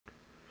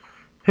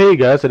Hey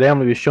guys, today I'm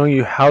going to be showing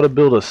you how to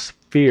build a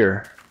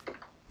sphere.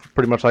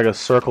 Pretty much like a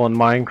circle in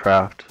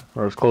Minecraft,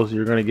 or as close as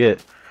you're going to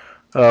get.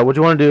 What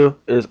you want to do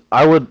is,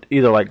 I would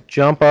either like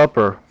jump up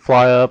or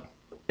fly up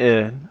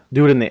and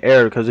do it in the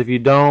air, because if you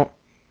don't,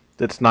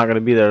 it's not going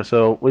to be there.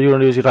 So what you're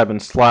going to do is you type in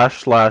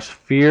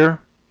 //sphere.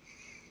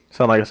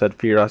 Sound like I said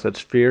fear, I said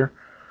sphere.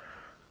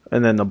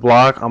 And then the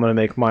block, I'm going to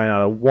make mine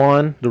out of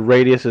 1. The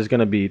radius is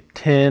going to be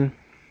 10.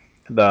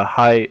 The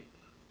height,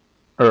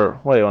 or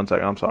wait one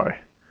second, I'm sorry.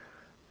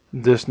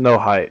 Just no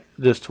height,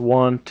 just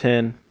 1,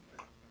 10,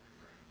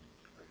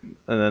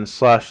 and then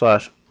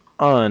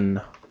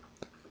 //un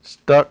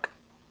stuck,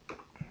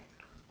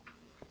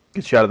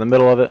 gets you out of the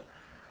middle of it,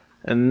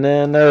 and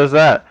then there's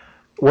that.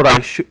 What I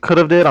could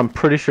have did, I'm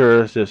pretty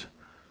sure, is just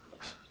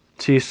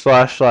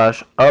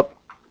t//up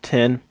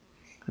 10.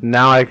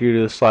 Now I can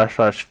do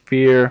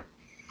 //sphere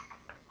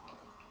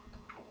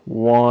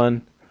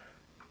 1,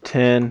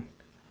 10,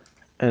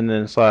 and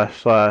then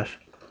 //unstuck,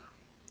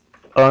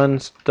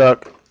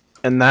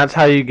 and that's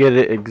how you get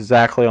it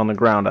exactly on the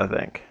ground, I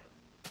think.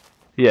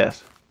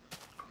 Yes.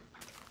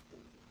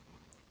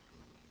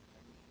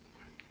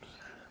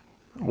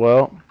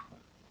 Well,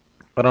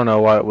 I don't know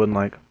why it wouldn't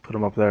like put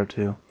them up there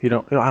too. I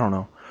don't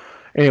know.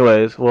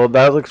 Anyways, well,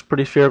 that looks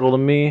pretty spherical to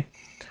me.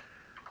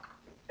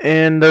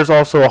 And there's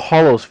also a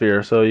hollow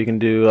sphere, so you can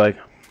do like,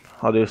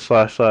 I'll do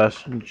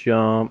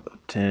 //jump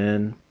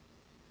 10.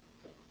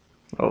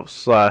 Oh,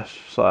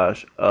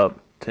 //up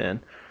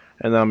 10.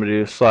 And then I'm gonna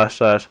do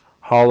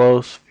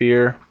 //hollow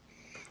sphere.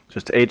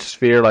 Just H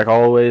sphere like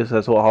always.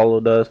 That's what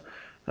hollow does.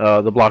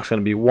 The block's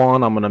gonna be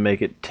 1. I'm gonna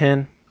make it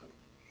 10.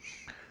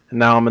 And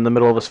now I'm in the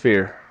middle of a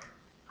sphere.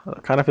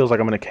 It kind of feels like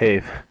I'm in a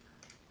cave.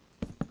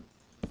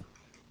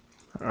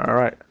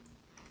 Alright.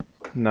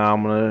 Now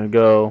I'm going to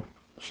go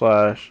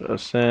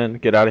 /ascend,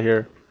 get out of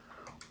here.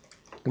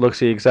 Looks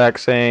the exact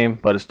same,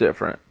 but it's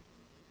different.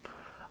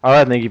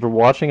 Alright, thank you for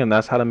watching, and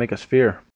that's how to make a sphere.